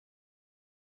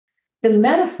The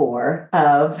metaphor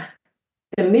of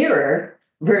the mirror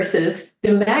versus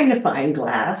the magnifying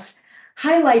glass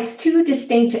highlights two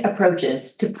distinct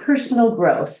approaches to personal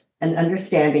growth and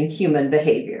understanding human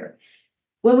behavior.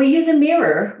 When we use a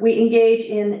mirror, we engage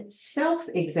in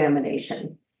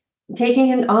self-examination,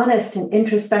 taking an honest and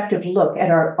introspective look at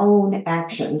our own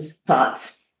actions,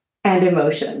 thoughts, and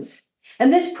emotions.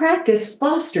 And this practice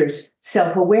fosters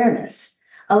self-awareness,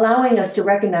 allowing us to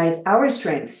recognize our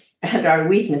strengths and our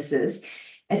weaknesses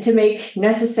and to make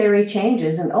necessary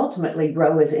changes and ultimately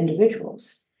grow as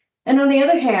individuals. And on the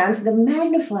other hand, the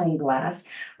magnifying glass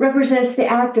represents the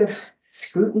act of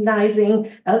scrutinizing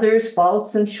others'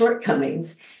 faults and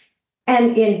shortcomings.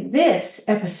 And in this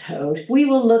episode, we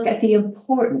will look at the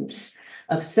importance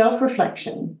of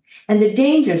self-reflection and the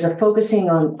dangers of focusing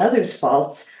on others'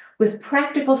 faults with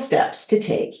practical steps to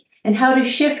take and how to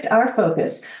shift our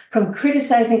focus from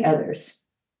criticizing others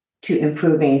to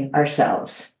improving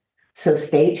ourselves. So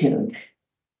stay tuned.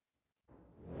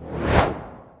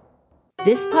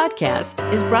 This podcast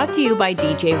is brought to you by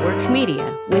DJ Works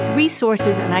Media with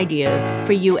resources and ideas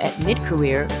for you at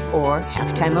mid-career or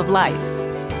halftime of life.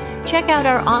 Check out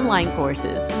our online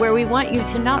courses where we want you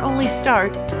to not only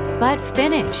start, but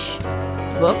finish.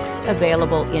 Books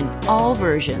available in all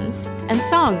versions and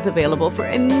songs available for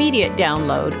immediate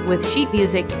download with sheet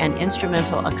music and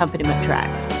instrumental accompaniment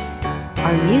tracks.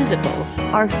 Our musicals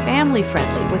are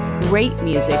family-friendly with great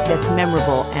music that's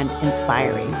memorable and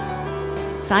inspiring.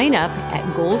 Sign up at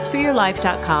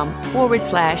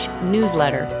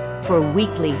goalsforyourlife.com/newsletter for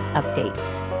weekly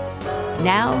updates.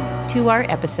 Now to our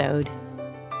episode.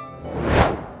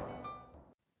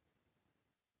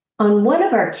 On one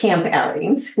of our camp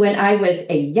outings, when I was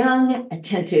a young,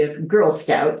 attentive Girl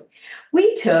Scout,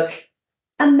 we took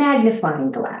a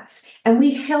magnifying glass and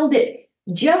we held it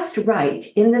just right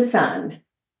in the sun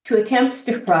to attempt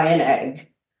to fry an egg.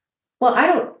 Well, I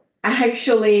don't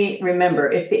actually remember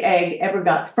if the egg ever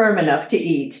got firm enough to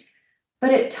eat,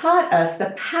 but it taught us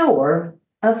the power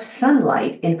of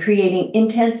sunlight in creating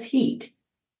intense heat.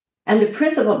 And the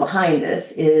principle behind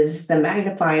this is the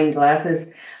magnifying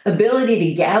glass's ability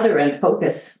to gather and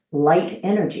focus light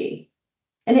energy.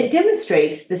 And it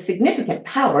demonstrates the significant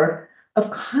power of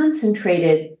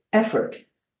concentrated effort,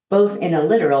 both in a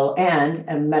literal and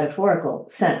a metaphorical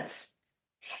sense.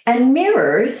 And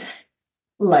mirrors,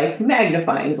 like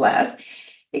magnifying glass,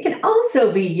 it can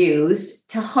also be used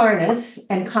to harness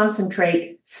and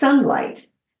concentrate sunlight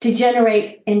to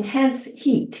generate intense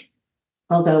heat,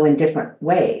 although in different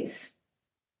ways.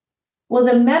 Well,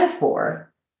 the metaphor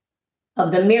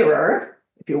of the mirror,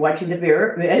 if you're watching the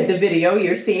video,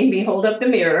 you're seeing me hold up the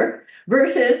mirror,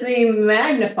 versus the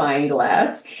magnifying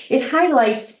glass, it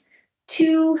highlights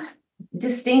two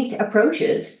distinct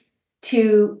approaches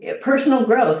to personal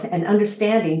growth and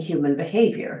understanding human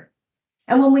behavior.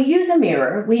 And when we use a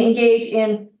mirror, we engage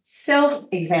in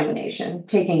self-examination,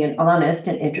 taking an honest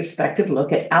and introspective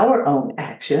look at our own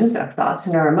actions, our thoughts,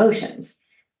 and our emotions.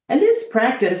 And this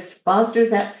practice fosters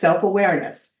that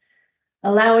self-awareness,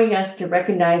 allowing us to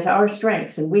recognize our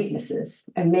strengths and weaknesses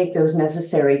and make those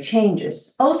necessary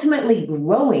changes, ultimately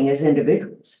growing as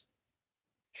individuals.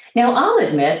 Now, I'll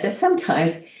admit that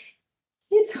sometimes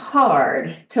it's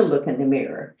hard to look in the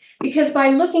mirror because by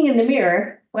looking in the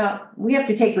mirror, well, we have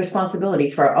to take responsibility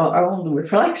for our own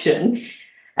reflection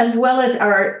as well as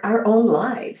our own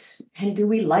lives. And do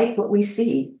we like what we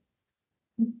see?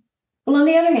 Well, on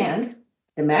the other hand,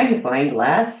 the magnifying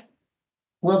glass,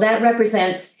 well, that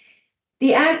represents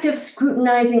the act of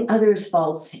scrutinizing others'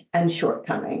 faults and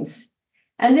shortcomings.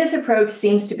 And this approach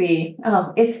seems to be,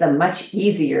 it's the much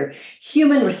easier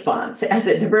human response as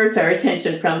it diverts our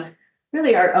attention from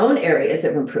really our own areas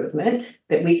of improvement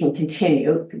that we can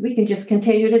just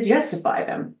continue to justify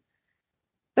them.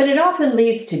 But it often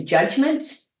leads to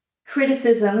judgment,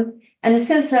 criticism, and a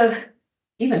sense of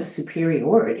even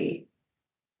superiority.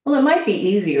 Well, it might be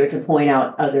easier to point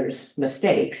out others'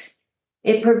 mistakes.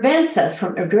 It prevents us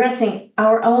from addressing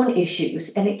our own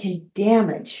issues, and it can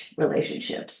damage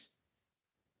relationships.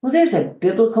 Well, there's a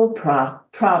biblical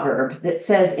proverb that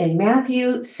says in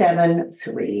Matthew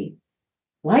 7:3,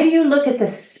 "Why do you look at the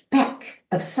speck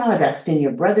of sawdust in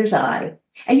your brother's eye,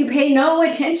 and you pay no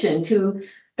attention to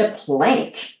the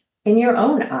plank in your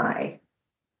own eye?"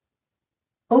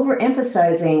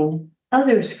 Overemphasizing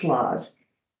others' flaws,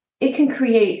 it can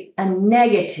create a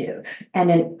negative and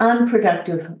an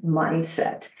unproductive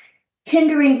mindset,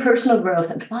 hindering personal growth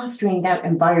and fostering that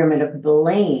environment of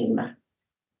blame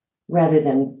rather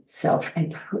than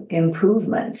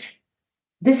self-improvement.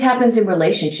 This happens in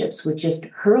relationships with just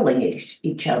hurling at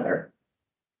each other.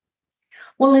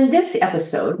 Well, in this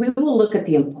episode, we will look at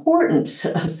the importance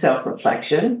of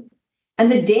self-reflection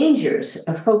and the dangers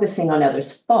of focusing on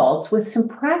others' faults with some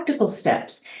practical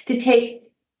steps to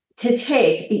take,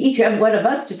 each one of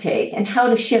us to take, and how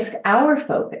to shift our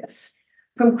focus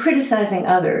from criticizing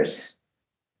others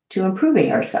to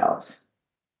improving ourselves.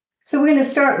 So we're going to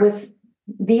start with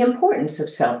the importance of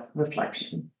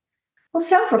self-reflection. Well,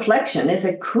 self-reflection is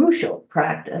a crucial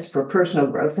practice for personal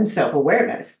growth and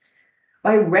self-awareness.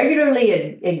 By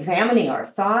regularly examining our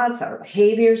thoughts, our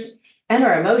behaviors, and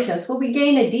our emotions, we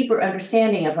gain a deeper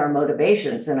understanding of our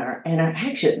motivations and our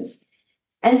actions.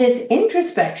 And this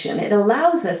introspection, it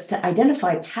allows us to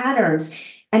identify patterns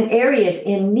and areas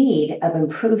in need of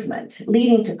improvement,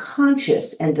 leading to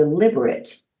conscious and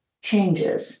deliberate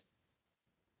changes.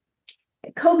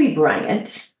 Kobe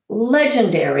Bryant,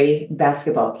 legendary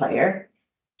basketball player,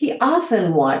 he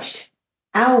often watched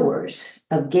hours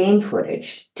of game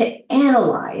footage to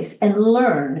analyze and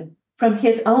learn from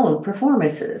his own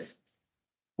performances.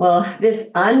 Well,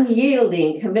 this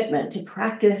unyielding commitment to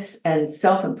practice and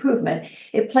self-improvement,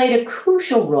 it played a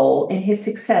crucial role in his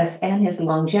success and his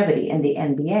longevity in the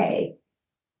NBA.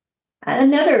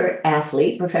 Another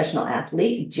athlete, professional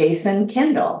athlete, Jason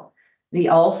Kendall, the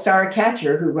all-star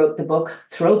catcher who wrote the book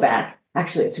Throwback.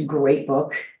 Actually, it's a great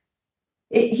book.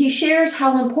 He shares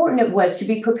how important it was to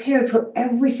be prepared for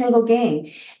every single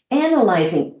game,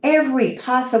 analyzing every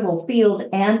possible field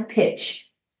and pitch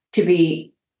to be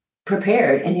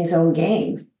prepared in his own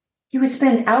game. He would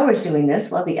spend hours doing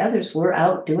this while the others were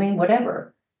out doing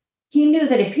whatever. He knew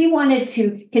that if he wanted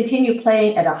to continue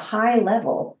playing at a high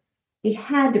level, he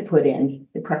had to put in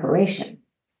the preparation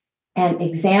and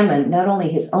examine not only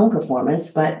his own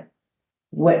performance, but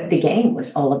what the game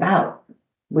was all about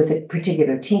with a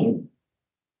particular team.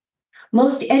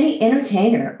 Most any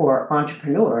entertainer or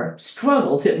entrepreneur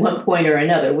struggles at one point or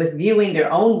another with viewing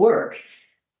their own work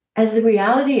as the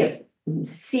reality of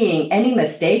seeing any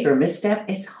mistake or misstep.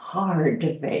 It's hard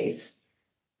to face,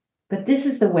 but this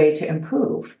is the way to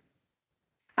improve.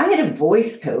 I had a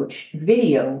voice coach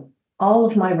video all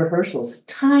of my rehearsals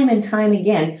time and time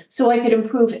again so I could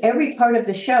improve every part of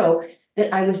the show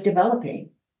that I was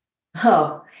developing.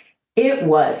 Oh, it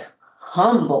was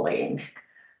humbling,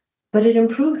 but it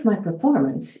improved my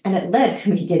performance and it led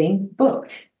to me getting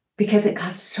booked because it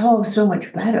got so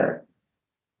much better.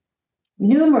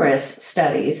 Numerous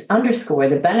studies underscore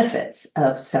the benefits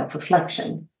of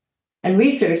self-reflection, and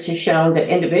research has shown that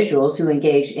individuals who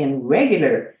engage in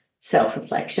regular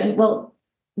self-reflection,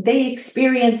 they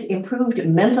experience improved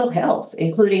mental health,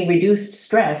 including reduced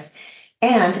stress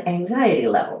and anxiety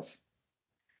levels.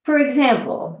 For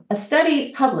example, a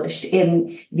study published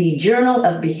in the Journal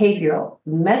of Behavioral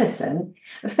Medicine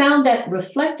found that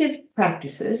reflective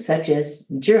practices such as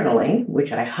journaling,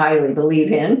 which I highly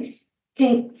believe in,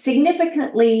 can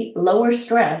significantly lower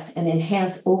stress and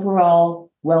enhance overall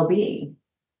well-being.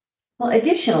 Well,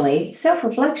 additionally,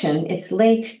 self-reflection, it's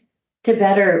linked to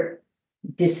better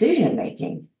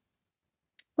decision-making.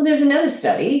 Well, there's another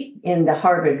study in the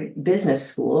Harvard Business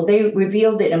School. They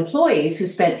revealed that employees who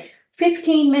spent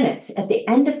 15 minutes at the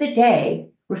end of the day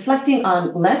reflecting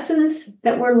on lessons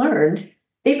that were learned,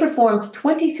 they performed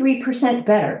 23%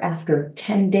 better after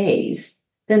 10 days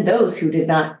than those who did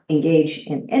not engage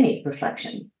in any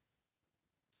reflection.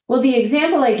 Well, the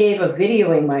example I gave of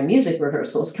videoing my music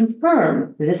rehearsals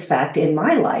confirmed this fact in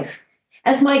my life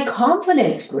as my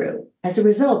confidence grew as a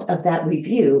result of that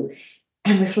review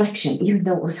and reflection, even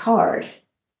though it was hard.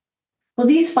 Well,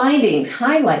 these findings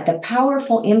highlight the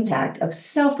powerful impact of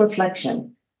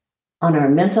self-reflection on our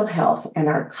mental health and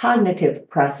our cognitive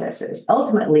processes,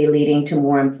 ultimately leading to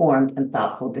more informed and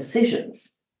thoughtful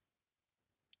decisions.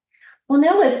 Well,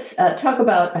 now let's talk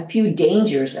about a few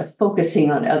dangers of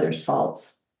focusing on others'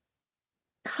 faults.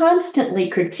 Constantly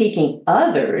critiquing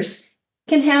others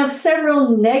can have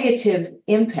several negative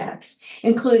impacts,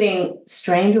 including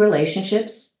strained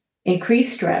relationships,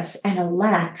 increased stress, and a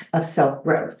lack of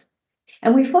self-growth.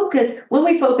 And when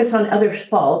we focus on others'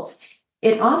 faults,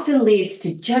 it often leads to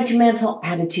judgmental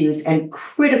attitudes and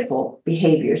critical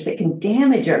behaviors that can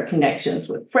damage our connections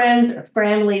with friends or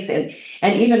families and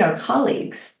even our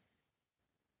colleagues.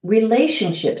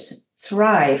 Relationships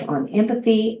thrive on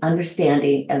empathy,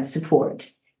 understanding, and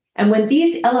support. And when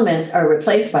these elements are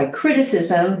replaced by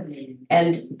criticism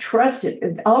and trust,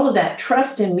 all of that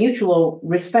trust and mutual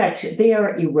respect, they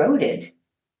are eroded.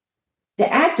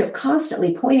 The act of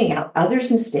constantly pointing out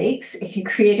others' mistakes, it can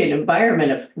create an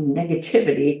environment of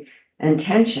negativity and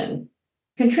tension,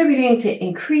 contributing to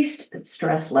increased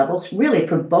stress levels, really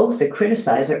for both the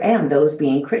criticizer and those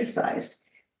being criticized.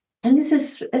 And this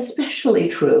is especially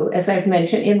true, as I've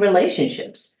mentioned, in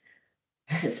relationships,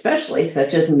 especially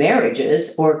such as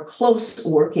marriages or close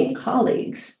working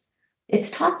colleagues.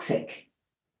 It's toxic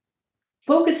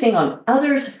Focusing on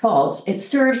others' faults, it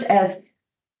serves as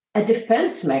a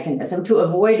defense mechanism to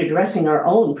avoid addressing our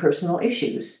own personal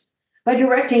issues. By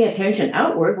directing attention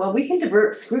outward, well, we can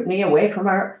divert scrutiny away from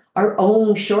our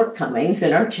own shortcomings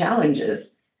and our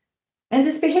challenges. And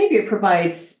this behavior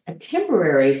provides a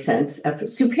temporary sense of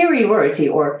superiority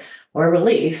or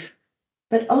relief,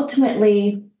 but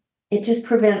ultimately, it just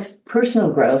prevents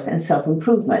personal growth and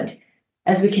self-improvement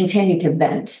as we continue to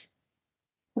vent.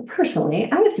 Well,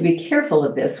 personally, I have to be careful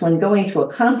of this when going to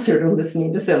a concert or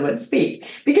listening to someone speak,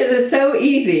 because it's so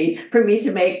easy for me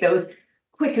to make those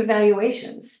quick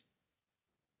evaluations.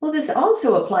 Well, this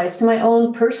also applies to my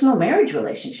own personal marriage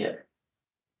relationship.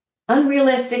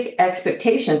 Unrealistic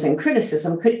expectations and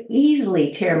criticism could easily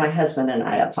tear my husband and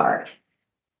I apart.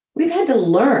 We've had to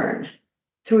learn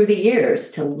through the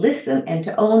years to listen and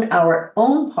to own our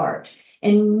own part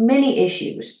in many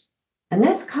issues, and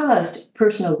that's caused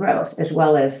personal growth as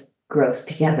well as growth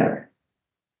together.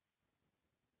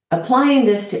 Applying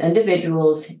this to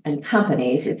individuals and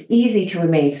companies, it's easy to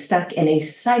remain stuck in a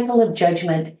cycle of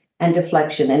judgment and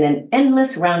deflection in an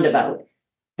endless roundabout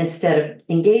instead of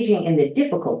engaging in the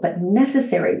difficult but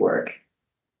necessary work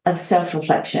of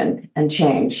self-reflection and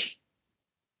change.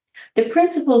 The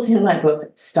principles in my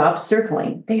book, Stop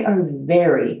Circling, they are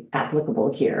very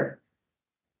applicable here.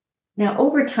 Now,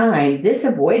 over time, this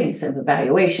avoidance of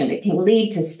evaluation, it can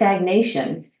lead to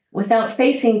stagnation without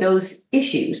facing those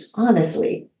issues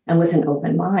honestly and with an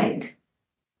open mind.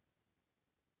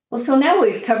 Well, so now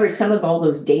we've covered some of all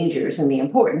those dangers and the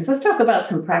importance. Let's talk about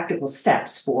some practical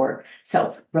steps for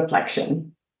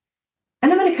self-reflection.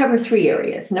 And I'm going to cover 3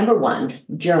 areas. Number 1,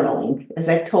 journaling. As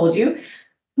I've told you,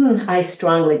 I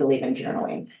strongly believe in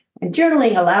journaling. And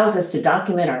journaling allows us to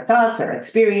document our thoughts, our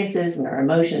experiences, and our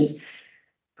emotions,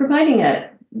 providing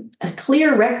a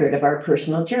clear record of our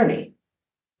personal journey.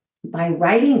 By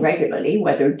writing regularly,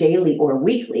 whether daily or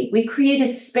weekly, we create a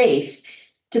space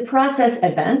to process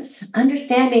events,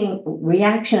 understanding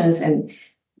reactions, and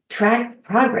track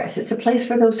progress. It's a place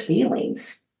for those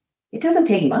feelings. It doesn't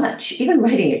take much. Even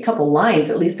writing a couple lines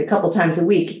at least a couple times a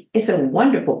week is a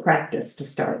wonderful practice to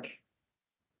start.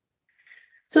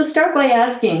 So start by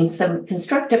asking some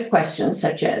constructive questions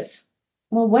such as,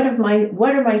 well, what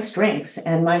are my strengths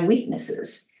and my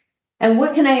weaknesses? And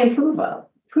what can I improve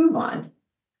on?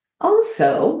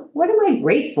 Also, what am I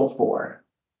grateful for?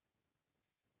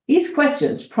 These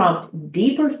questions prompt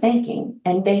deeper thinking,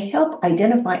 and they help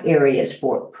identify areas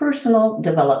for personal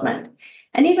development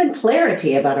and even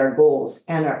clarity about our goals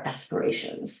and our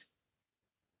aspirations.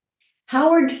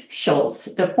 Howard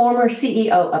Schultz, the former CEO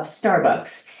of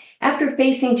Starbucks, after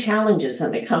facing challenges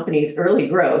in the company's early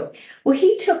growth, well,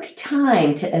 he took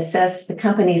time to assess the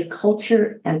company's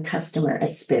culture and customer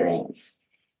experience.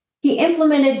 He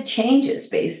implemented changes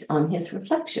based on his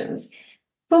reflections,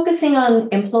 focusing on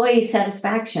employee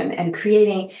satisfaction and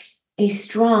creating a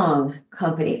strong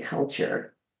company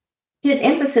culture. His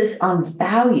emphasis on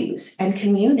values and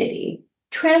community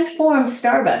transformed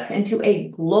Starbucks into a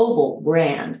global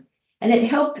brand, and it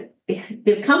helped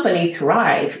the company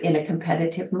thrive in a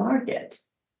competitive market.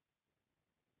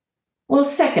 Well,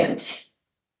 second,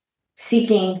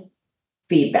 seeking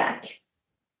feedback.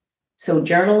 So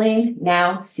journaling,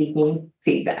 now seeking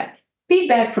feedback.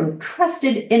 Feedback from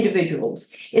trusted individuals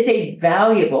is a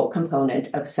valuable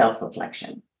component of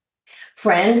self-reflection.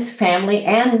 Friends, family,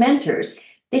 and mentors,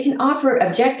 they can offer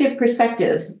objective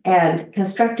perspectives and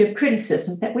constructive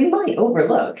criticism that we might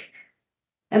overlook.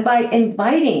 And by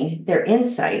inviting their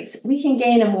insights, we can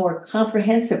gain a more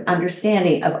comprehensive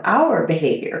understanding of our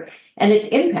behavior and its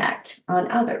impact on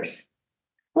others.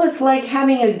 Well, it's like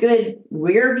having a good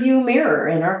rear view mirror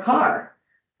in our car.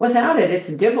 Without it,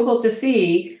 it's difficult to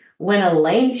see when a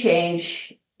lane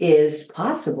change is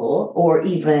possible or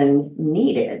even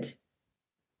needed.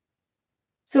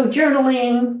 So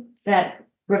journaling, that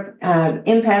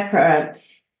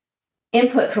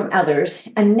input from others,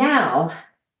 and now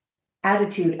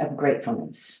attitude of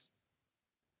gratefulness.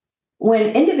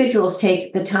 When individuals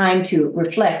take the time to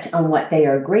reflect on what they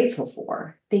are grateful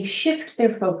for, they shift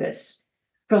their focus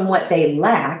from what they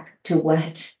lack to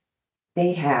what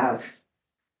they have.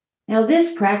 Now,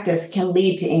 this practice can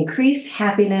lead to increased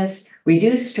happiness,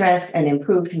 reduced stress, and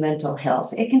improved mental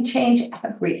health. It can change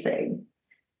everything.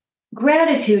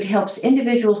 Gratitude helps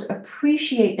individuals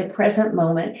appreciate the present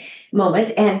moment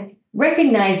and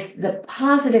recognize the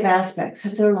positive aspects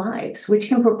of their lives, which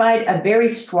can provide a very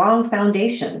strong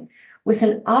foundation with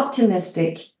an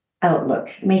optimistic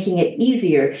outlook, making it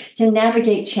easier to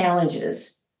navigate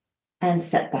challenges and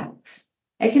setbacks.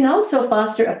 It can also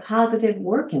foster a positive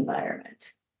work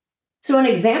environment. So an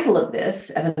example of this,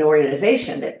 of an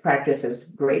organization that practices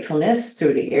gratefulness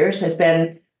through the years, has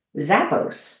been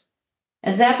Zappos.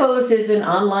 And Zappos is an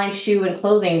online shoe and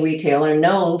clothing retailer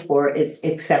known for its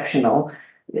exceptional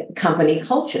company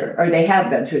culture, or they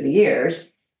have been through the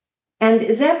years. And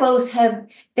Zappos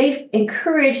they've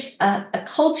encouraged a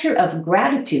culture of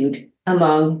gratitude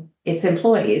among its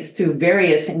employees through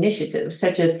various initiatives,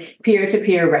 such as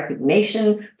peer-to-peer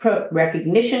recognition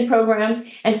programs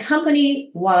and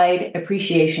company-wide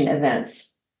appreciation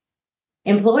events.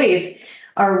 Employees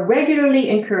are regularly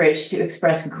encouraged to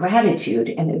express gratitude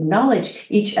and acknowledge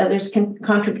each other's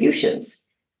contributions,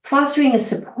 fostering a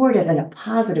supportive and a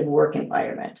positive work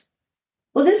environment.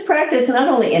 Well, this practice not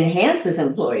only enhances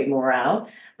employee morale,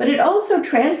 but it also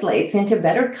translates into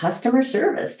better customer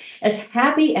service, as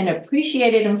happy and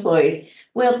appreciated employees,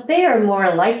 well, they are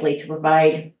more likely to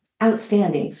provide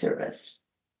outstanding service.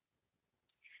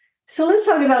 So let's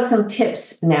talk about some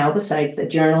tips now, besides the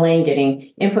journaling,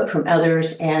 getting input from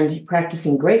others, and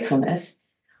practicing gratefulness.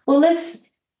 Well, let's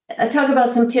talk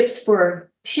about some tips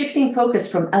for shifting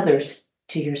focus from others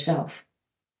to yourself.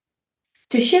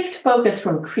 To shift focus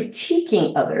from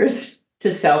critiquing others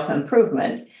to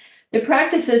self-improvement, the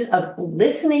practices of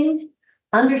listening,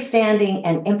 understanding,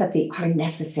 and empathy are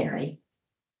necessary.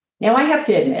 Now, I have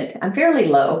to admit, I'm fairly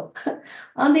low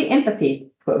on the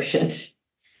empathy quotient,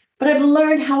 but I've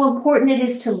learned how important it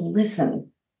is to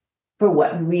listen for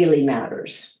what really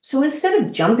matters. So instead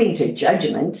of jumping to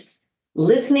judgment,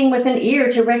 listening with an ear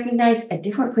to recognize a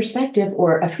different perspective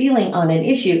or a feeling on an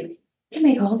issue can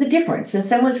make all the difference in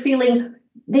someone's feeling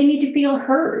they need to feel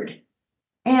heard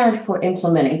and for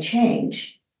implementing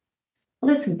change.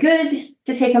 Well, it's good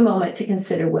to take a moment to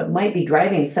consider what might be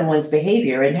driving someone's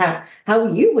behavior and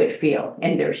how you would feel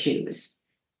in their shoes.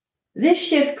 This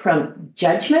shift from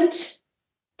judgment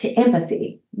to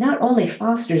empathy not only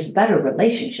fosters better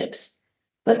relationships,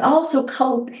 but also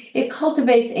it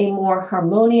cultivates a more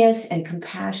harmonious and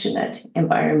compassionate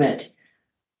environment,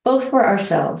 both for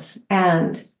ourselves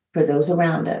and for those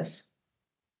around us.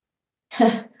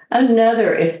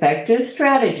 Another effective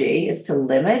strategy is to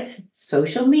limit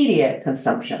social media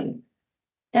consumption.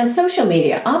 Now, social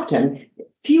media often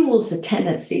fuels the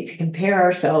tendency to compare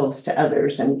ourselves to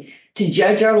others and to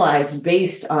judge our lives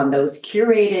based on those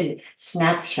curated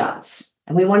snapshots.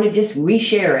 And we want to just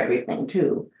reshare everything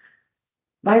too.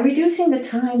 By reducing the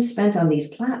time spent on these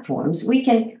platforms, we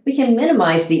can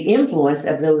minimize the influence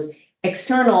of those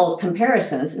external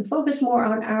comparisons and focus more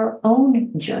on our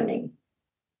own journey.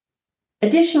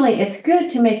 Additionally, it's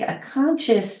good to make a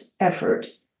conscious effort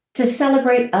to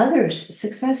celebrate others'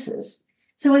 successes.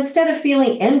 So instead of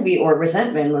feeling envy or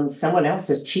resentment when someone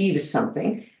else achieves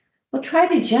something, we'll try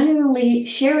to genuinely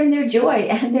share in their joy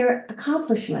and their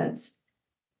accomplishments.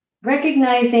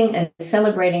 Recognizing and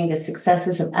celebrating the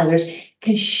successes of others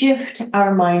can shift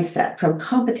our mindset from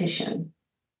competition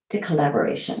to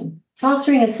collaboration,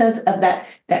 fostering a sense of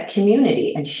that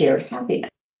community and shared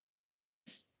happiness.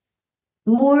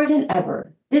 More than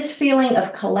ever, this feeling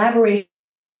of collaboration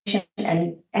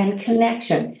and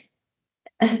connection,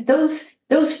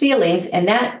 those feelings and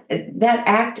that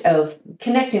act of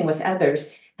connecting with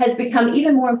others has become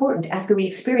even more important after we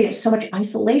experienced so much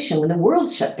isolation when the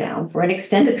world shut down for an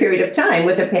extended period of time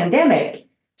with a pandemic.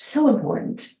 So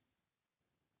important.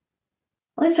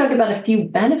 Let's talk about a few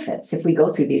benefits if we go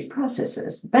through these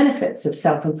processes, benefits of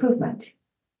self-improvement.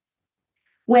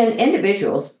 When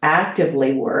individuals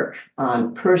actively work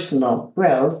on personal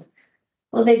growth,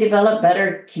 well, they develop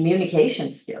better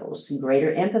communication skills,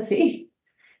 greater empathy,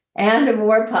 and a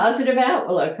more positive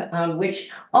outlook,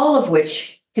 all of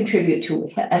which contribute to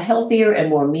a healthier and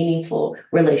more meaningful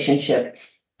relationship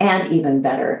and even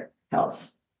better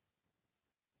health.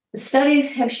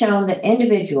 Studies have shown that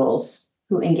individuals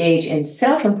who engage in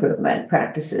self-improvement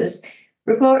practices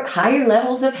report higher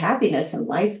levels of happiness and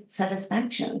life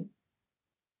satisfaction.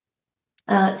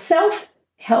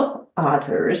 Self-help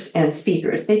authors and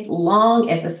speakers, they've long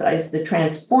emphasized the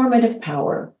transformative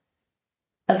power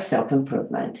of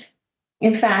self-improvement.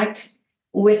 In fact,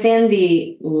 within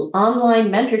the online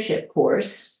mentorship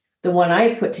course, the one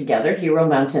I've put together, Hero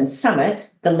Mountain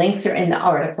Summit, the links are in the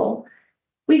article,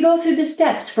 we go through the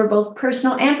steps for both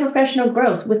personal and professional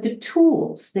growth with the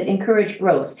tools that encourage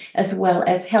growth, as well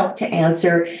as help to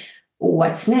answer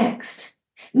what's next.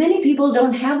 Many people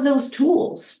don't have those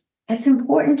tools. It's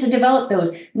important to develop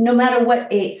those no matter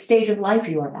what stage of life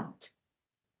you are at.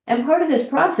 And part of this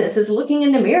process is looking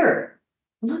in the mirror,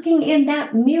 looking in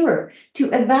that mirror to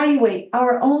evaluate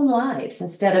our own lives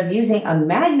instead of using a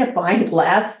magnifying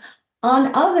glass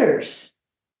on others.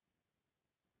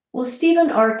 Well, Stephen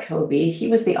R. Covey, he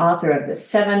was the author of the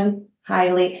 7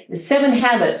 7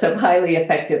 habits of highly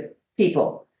effective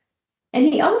people. And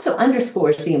he also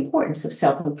underscores the importance of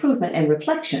self-improvement and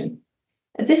reflection.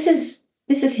 This is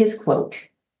his quote.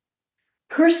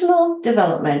 Personal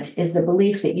development is the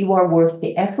belief that you are worth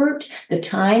the effort, the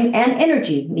time, and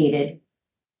energy needed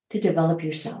to develop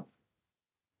yourself.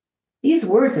 These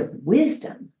words of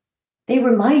wisdom, they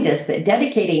remind us that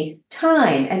dedicating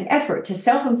time and effort to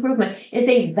self-improvement is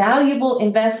a valuable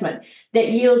investment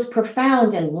that yields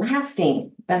profound and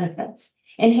lasting benefits,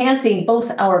 enhancing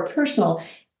both our personal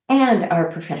and our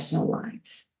professional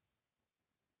lives.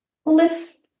 Well,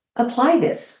 let's apply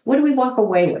this. What do we walk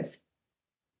away with?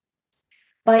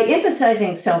 By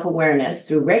emphasizing self-awareness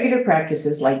through regular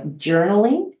practices like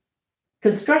journaling,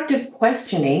 constructive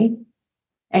questioning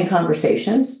and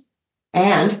conversations,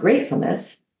 and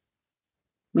gratefulness,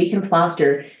 we can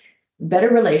foster better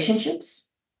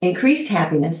relationships, increased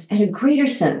happiness, and a greater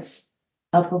sense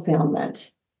of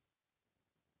fulfillment.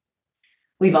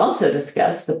 We've also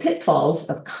discussed the pitfalls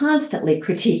of constantly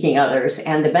critiquing others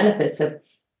and the benefits of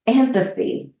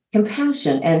empathy,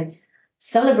 compassion, and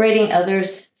celebrating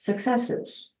others'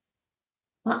 successes.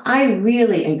 Well, I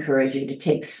really encourage you to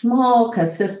take small,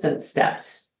 consistent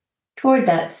steps toward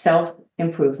that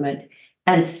self-improvement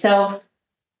and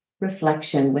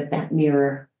self-reflection with that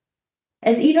mirror,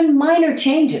 as even minor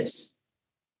changes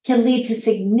can lead to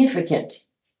significant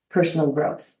personal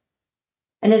growth.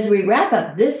 And as we wrap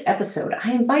up this episode,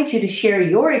 I invite you to share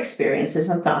your experiences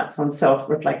and thoughts on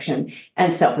self-reflection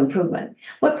and self-improvement.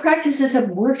 What practices have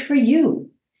worked for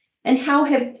you? And how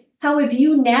have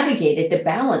you navigated the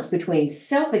balance between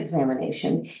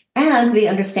self-examination and the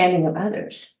understanding of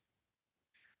others?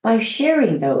 By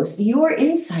sharing those, your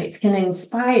insights can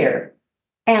inspire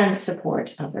and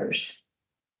support others.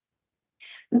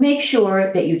 Make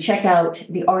sure that you check out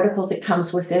the article that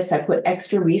comes with this. I put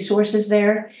extra resources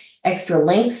there, extra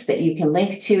links that you can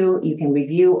link to. You can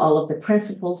review all of the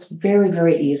principles very,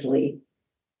 very easily.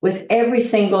 With every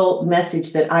single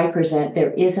message that I present,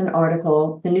 there is an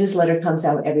article. The newsletter comes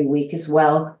out every week as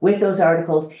well with those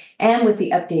articles and with the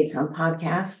updates on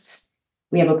podcasts.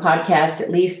 We have a podcast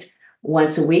at least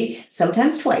once a week,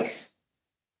 sometimes twice.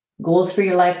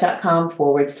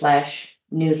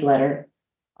 goalsforyourlife.com/newsletter.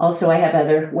 Also, I have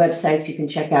other websites you can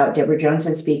check out, Deborah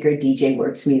Johnson Speaker, DJ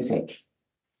Works Music.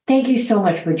 Thank you so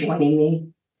much for joining me.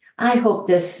 I hope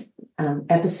this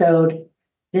episode,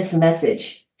 this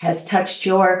message has touched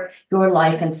your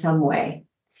life in some way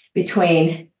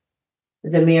between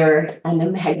the mirror and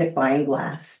the magnifying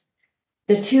glass.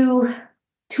 The two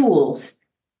tools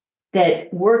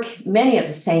that work many of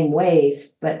the same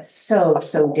ways, but so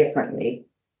differently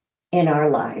in our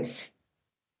lives.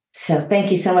 So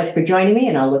thank you so much for joining me,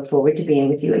 and I'll look forward to being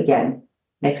with you again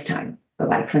next time.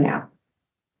 Bye-bye for now.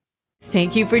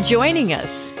 Thank you for joining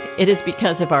us. It is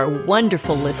because of our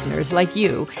wonderful listeners like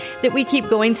you that we keep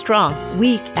going strong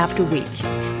week after week.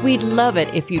 We'd love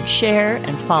it if you'd share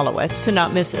and follow us to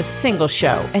not miss a single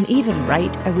show and even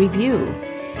write a review.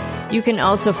 You can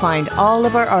also find all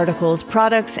of our articles,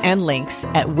 products, and links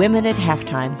at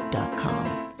womenathalftime.com.